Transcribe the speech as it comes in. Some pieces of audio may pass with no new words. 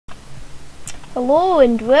Hello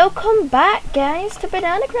and welcome back, guys, to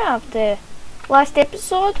Banana Craft. Last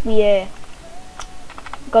episode we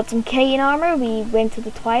got some Kain armor, we went to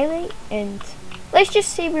the Twilight, and let's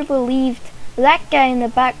just say we relieved that guy in the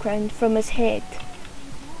background from his head.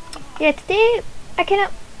 Yeah, today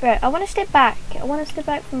I want to step back. I want to step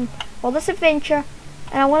back from all this adventure,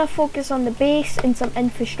 and I want to focus on the base and some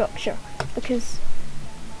infrastructure, because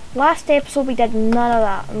last episode we did none of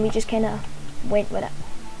that and we just kind of went with it.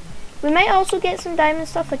 We might also get some diamond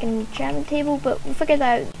stuff like an enchantment table, but we'll figure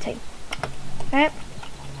that out in time. Alright,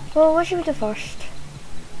 well, what should we do first?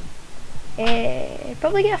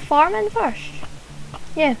 Probably get a farm in first.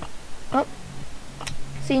 Yeah, well,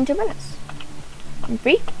 see you in 2 minutes. In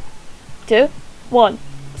 3, 2, 1,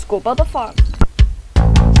 let's go build a farm.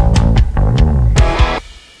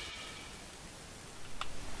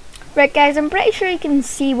 Right guys, I'm pretty sure you can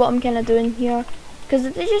see what I'm kind of doing here, because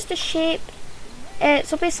it's just a shape.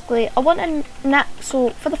 So basically, I want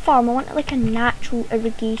so for the farm, I want like a natural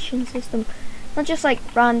irrigation system, not just like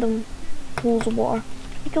random pools of water.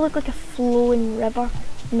 Make it look like a flowing river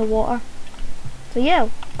in the water. So yeah,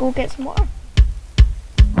 go get some water.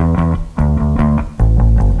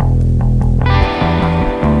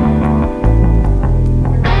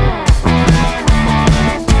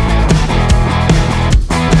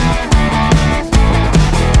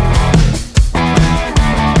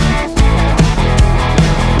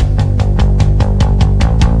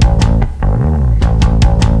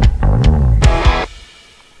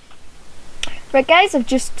 Right guys, I've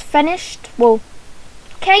just finished, well,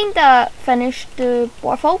 kinda finished the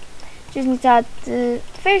waterfall. Just need to add the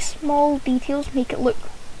very small details, make it look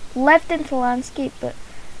lived into the landscape, but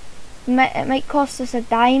it might cost us a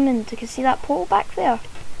diamond. You can see that portal back there.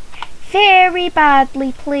 Very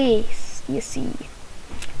badly placed, you see.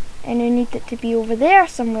 And we need it to be over there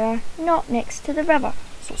somewhere, not next to the river.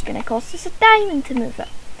 So it's going to cost us a diamond to move it.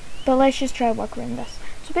 But let's just try to work around this.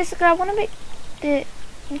 So basically I want to make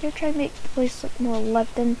I'm going to try and make the place look more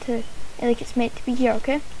lived into, like it's meant to be here,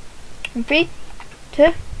 okay? In 3,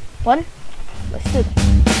 2, 1, let's do this.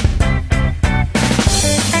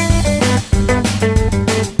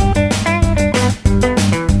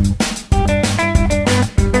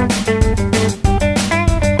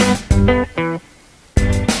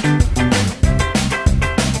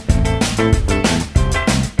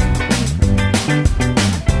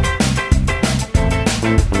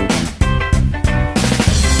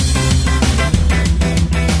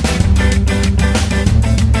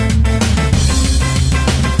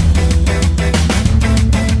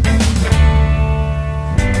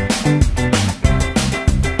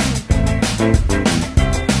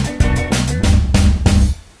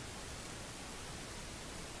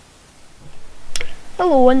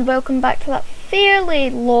 Hello and welcome back to that fairly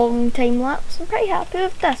long time lapse. I'm pretty happy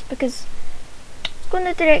with this because it's going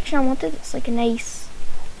the direction I wanted. It's like a nice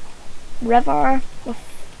river with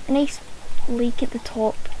a nice lake at the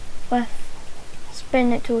top with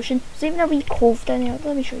spinning out to ocean. There's even a wee cove down there.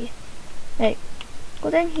 Let me show you. Right, go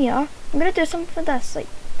down here. I'm going to do something for this. Like,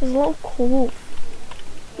 there's a little cove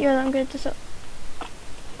here that I'm going to do something.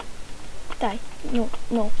 Die. No.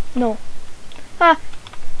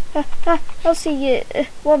 I'll see you.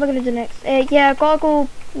 What am I going to do next? Yeah, I gotta go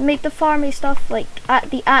make the farmy stuff, like at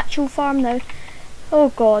the actual farm now. Oh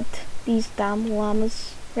god, these damn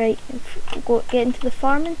llamas. Right, go get into the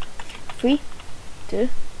farming. 3, 2,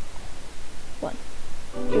 1.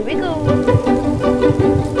 Here we go.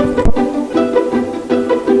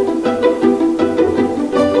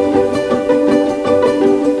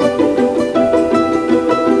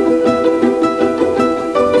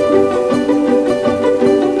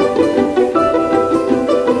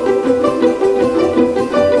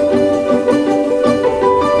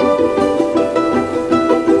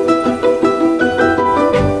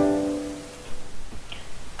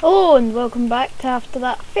 Hello and welcome back to after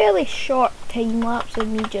that fairly short time lapse of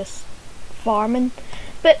me just farming.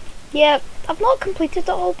 But yeah, I've not completed it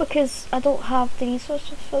all because I don't have the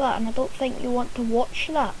resources for that, and I don't think you want to watch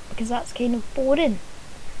that because that's kind of boring.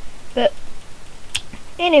 But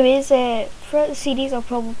anyways, throughout the series I'll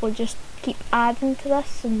probably just keep adding to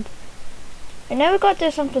this, and now we've got to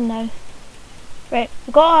do something now. Right,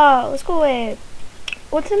 let's go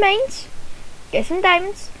to the mines, get some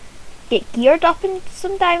diamonds, get geared up in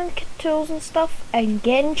some diamond tools and stuff, and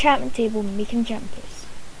get an enchantment table and make an enchantment place.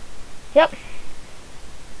 Yep.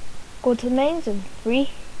 Go to the mines in 3,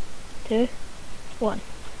 2, 1.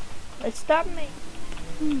 Let's start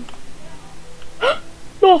mining.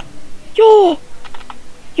 No!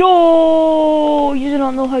 Yo! You do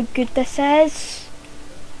not know how good this is.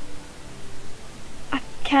 I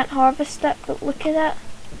can't harvest it, but look at it.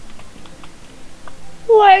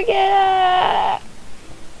 I get it!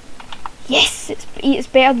 Yes, it's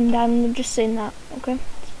better than diamond. I'm just saying that. Okay,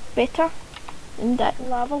 it's better than that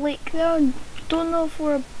lava lake there. Don't know if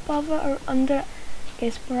we're above it or under it.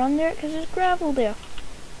 Guess we're under it because there's gravel there.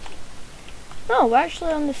 No, we're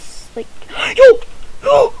actually on this like. Yo!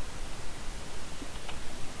 Yo!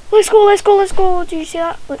 Let's go! Let's go! Let's go! Do you see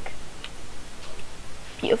that? Look.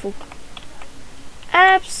 Beautiful.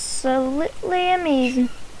 Absolutely amazing.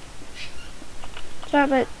 Sorry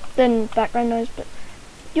about the background noise, but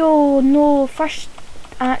yo, no, first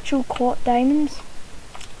actual caught diamonds.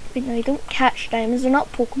 Wait, no, you don't catch diamonds, they're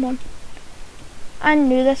not Pokemon. I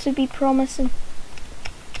knew this would be promising.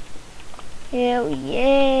 Hell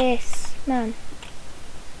yes, man.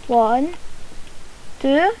 1,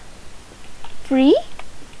 2, 3,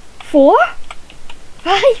 4,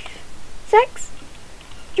 5, 6.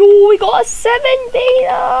 Yo, we got a 7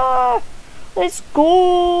 data! Let's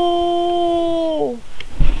go!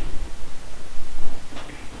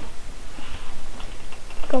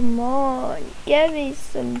 Come on, give me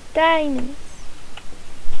some diamonds.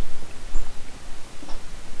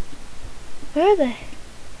 Where are they?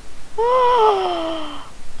 Oh,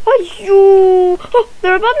 you! Oh,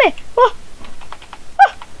 they're above me! Oh.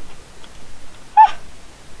 Oh. Oh.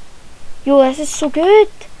 Yo, this is so good!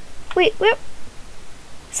 Wait, where?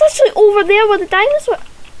 It's actually over there where the diamonds were.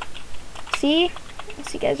 See?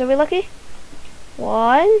 Let's see, guys, are we lucky?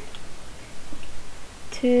 1,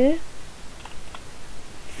 2,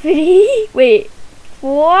 3. Wait,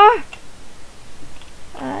 4,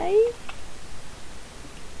 5,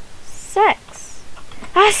 6.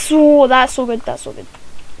 That's so good. That's so good.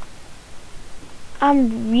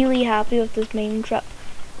 I'm really happy with this mining trip.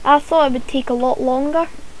 I thought it would take a lot longer.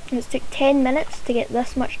 It's took 10 minutes to get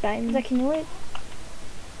this much diamonds. I can only.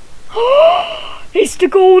 It's the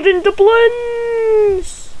golden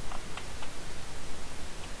doubloons!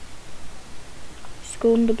 It's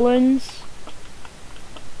golden doubloons.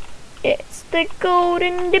 It's the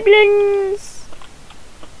golden doubloons!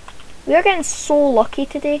 We're getting so lucky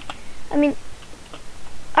today. I mean,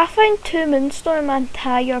 I found 2 moonstone in my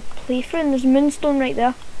entire playthrough, and there's moonstone right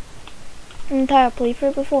there. An entire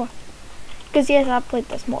playthrough before. Because yes, I played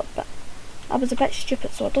this mod, but I was a bit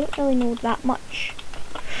stupid, so I don't really know that much.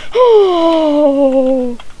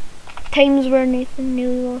 Oh, times where Nathan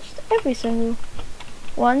nearly lost every single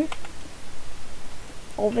one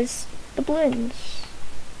of his doubloons.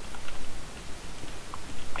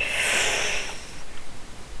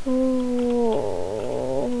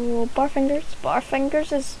 Oh,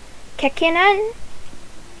 Barfingers is kicking in.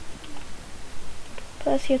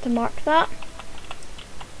 Put us here to mark that.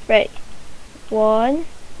 Right, 1,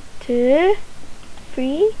 2,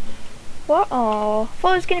 3. What? Oh, I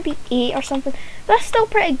thought it was going to be 8 or something. That's still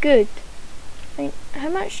pretty good. Like, how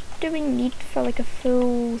much do we need for like a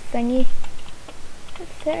full thingy?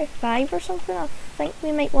 35 or something? I think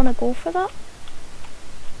we might want to go for that.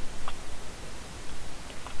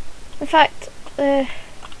 In fact, yeah,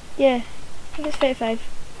 I think it's 35.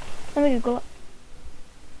 Let me Google it.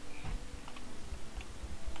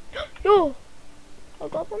 Yo! I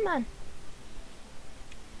got one, man.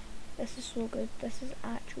 This is so good. This is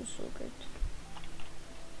actually so good.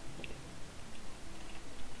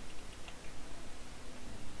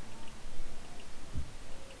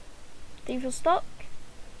 Do you feel stuck?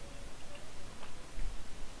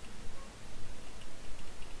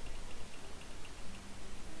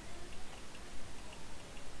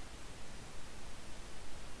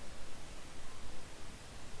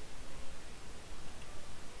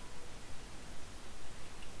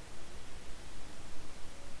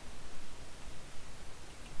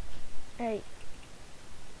 Right.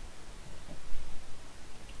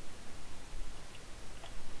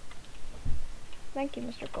 Thank you,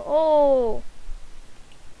 Mr. Oh!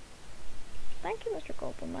 Thank you, Mr.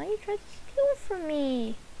 Goblin Man. You tried to steal from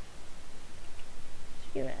me.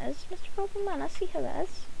 Here it is, Mr. Goblin Man. I see how it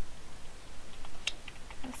is.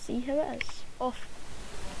 I see how it is. Off.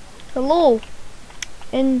 Hello.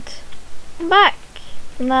 And I'm back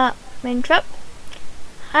from that main trip.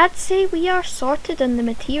 I'd say we are sorted on the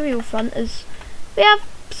material front as we have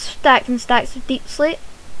stacks and stacks of deep slate.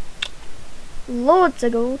 Loads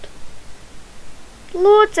of gold.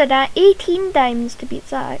 Loads of that. 18 diamonds to be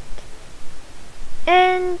exact.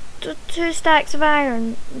 And 2 stacks of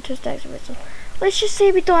iron and 2 stacks of redstone. Let's just say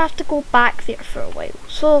we don't have to go back there for a while.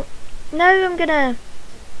 So now I'm gonna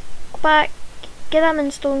go back, get them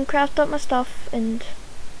in stone, craft up my stuff, and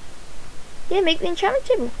yeah, make the enchantment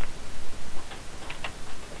table.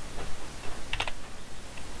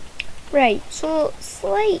 Right, so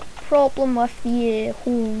slight problem with the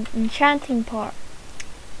whole enchanting part.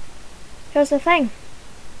 Here's the thing.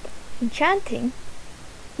 enchanting,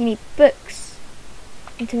 you need books.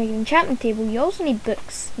 And to make an enchantment table, you also need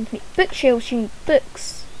books. And to make bookshelves, you need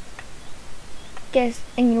books. Guess,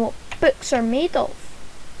 and you know what books are made of?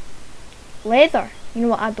 Leather. You know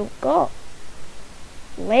what I don't got?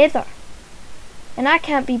 Leather. And I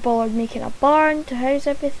can't be bothered making a barn to house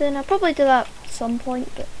everything. I'll probably do that at some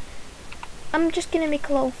point, but I'm just going to make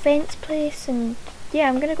a little fence place, and yeah,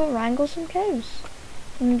 I'm going to go wrangle some cows.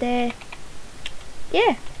 And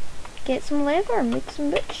yeah, get some leather and make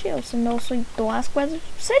some bookshelves. And also, don't ask why there's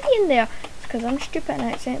obsidian there. It's because I'm stupid and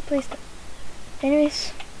I accidentally placed it.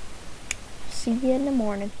 Anyways, see you in the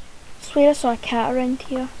morning. I swear I saw a cat around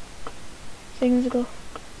here seconds ago.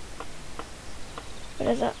 What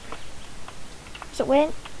is it? Is it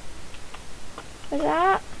went? What's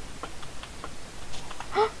that?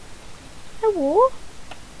 Hello?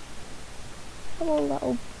 Hello,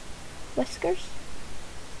 little whiskers.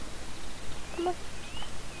 Come on.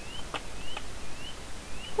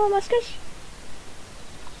 Come on, whiskers.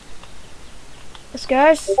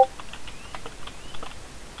 Whiskers.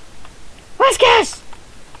 Whiskers!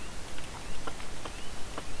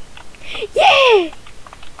 Yeah!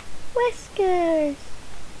 Whiskers!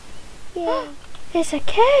 Yeah. There's a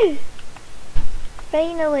cow!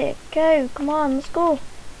 Finally, a cow. Come on, let's go. Let's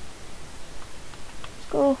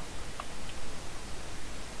go.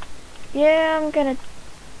 Yeah, I'm gonna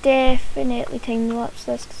definitely time lapse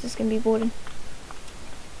this because it's gonna be boring.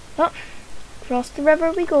 Oh, across the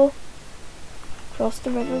river we go. Across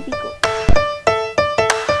the river we go.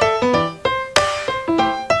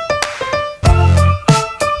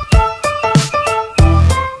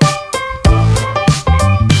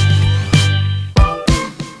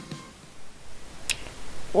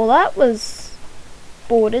 Well, that was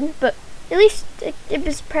boring, but at least it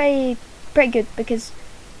was pretty good because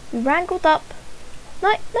we wrangled up,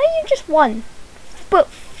 not even just one, but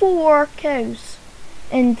 4 cows.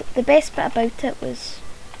 And the best bit about it was,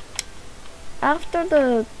 after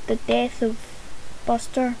the death of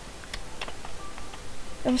Buster,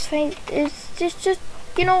 it was fine. It's just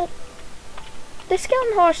you know, the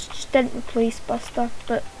skeleton horse just didn't replace Buster,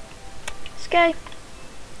 but this guy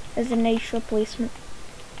is a nice replacement.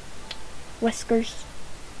 Whiskers.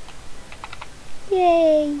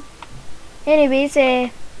 Yay! Anyways,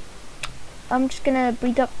 I'm just gonna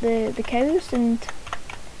breed up the cows and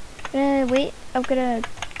wait. I'm gonna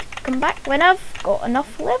come back when I've got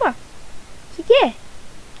enough leather. So yeah,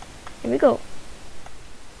 here we go.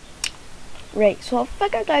 Right, so I've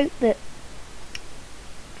figured out that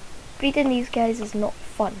breeding these guys is not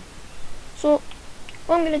fun. So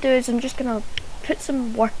what I'm gonna do is I'm just gonna put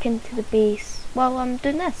some work into the base while I'm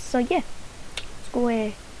doing this. So yeah.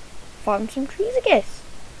 Go farm some trees, I guess.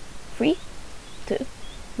 3, 2,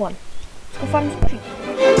 1. Let's go farm some trees.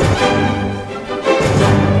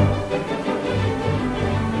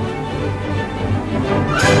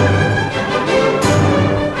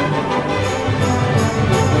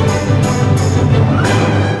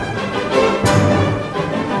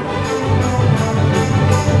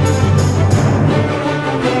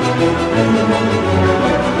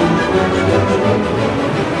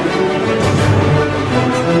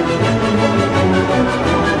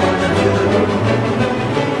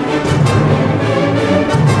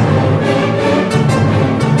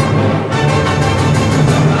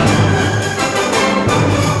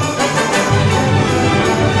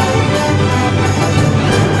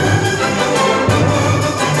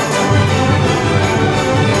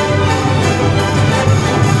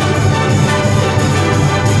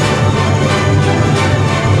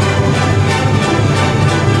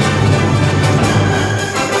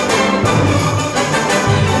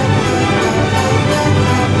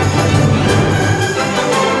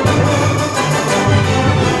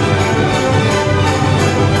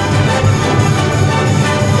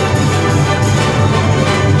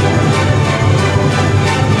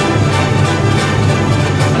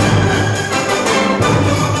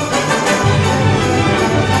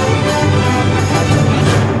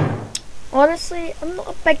 Honestly, I'm not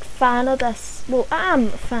a big fan of this. Well, I am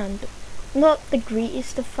a fan, but not the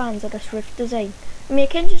greatest of fans of this roof design. I mean, I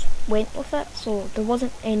kind of just went with it, so there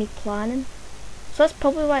wasn't any planning. So that's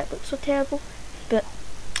probably why it looks so terrible. But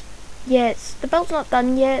yeah, the build's not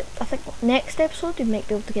done yet. I think next episode we might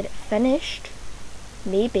be able to get it finished.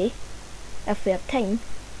 Maybe, if we have time.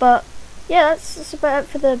 But yeah, that's about it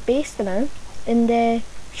for the base for now. And what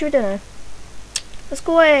should we do now? Let's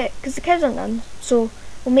go, because the cows aren't done, so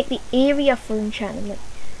we'll make the area for enchantment.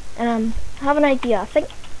 And I have an idea. I think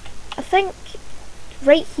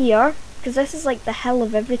right here, because this is like the hill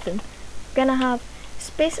of everything, we're gonna have,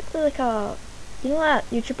 it's basically like a, you know that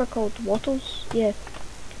YouTuber called Wattles? Yeah.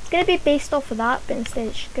 going to be based off of that, but instead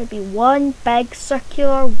it's going to be one big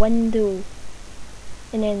circular window.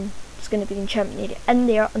 And then it's going to be the enchantment area in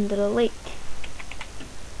there under the lake.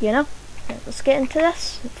 You know? Right, let's get into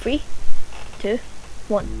this. 3, 2,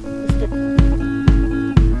 1. Let's do it.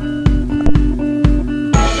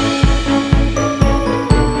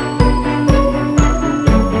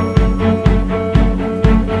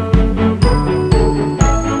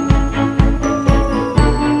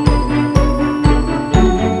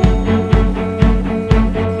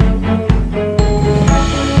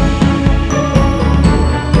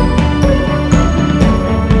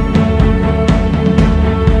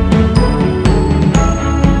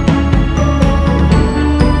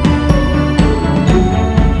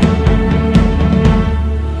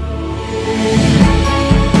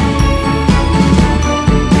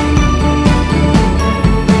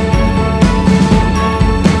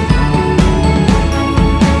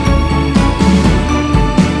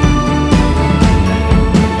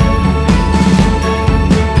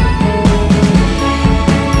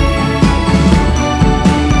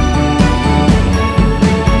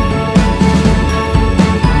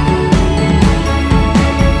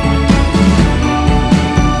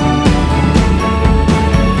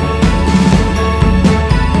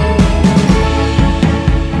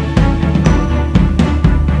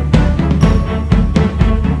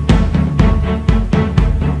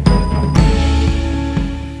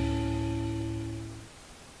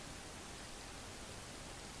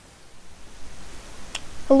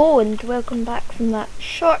 Hello and welcome back from that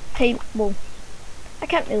short time, well, I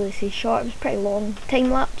can't really say short, it was pretty long, time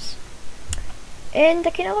lapse. And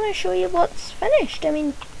I kind of want to show you what's finished. I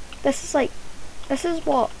mean, this is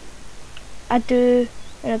what I do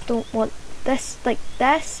when I don't want this. Like,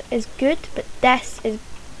 this is good, but this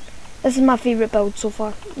is my favourite build so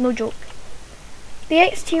far, no joke. The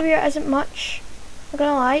exterior isn't much, I'm not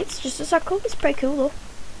gonna lie, it's just a circle, it's pretty cool though.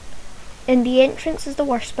 And the entrance is the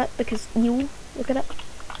worst bit because you look at it.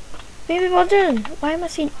 Maybe wondering, why am I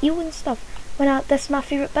saying eel and stuff when this is my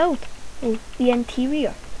favourite build? Oh, the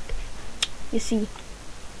interior. You see,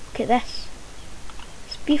 look at this.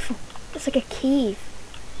 It's beautiful. It's like a cave.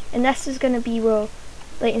 And this is going to be where,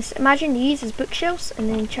 like, imagine these as bookshelves and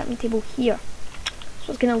then enchantment table here. That's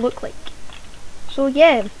what it's going to look like. So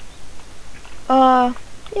yeah.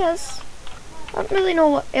 Yes. I don't really know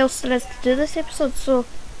what else there is to do this episode, so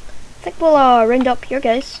I think we'll round up here,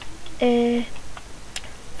 guys.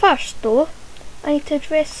 First though, I need to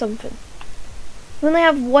address something. We only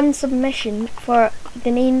have one submission for the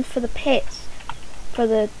name for the pets, for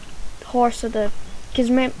the horse or because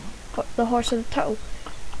remember, the horse or the turtle,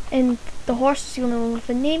 and the horse is the only one with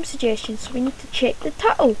a name suggestion, so we need to check the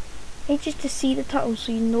turtle. I need you to see the turtle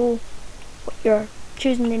so you know what you're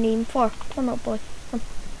choosing the name for. Come on, boy.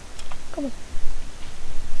 Come on.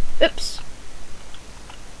 Oops.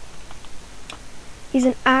 He's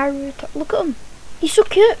an arrow turtle. Look at him. He's so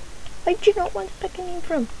cute. Why do you not want to pick a name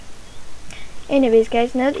for him? Anyways,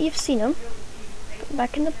 guys, now that you've seen him, put him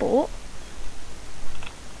back in the boat.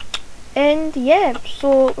 And yeah,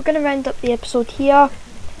 so we're going to round up the episode here.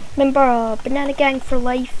 Remember, Banana Gang for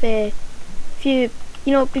life. If you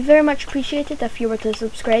know, it'd be very much appreciated if you were to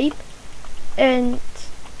subscribe. And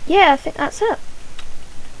yeah, I think that's it.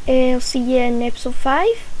 I'll see you in episode 5.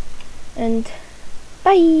 And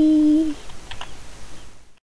bye.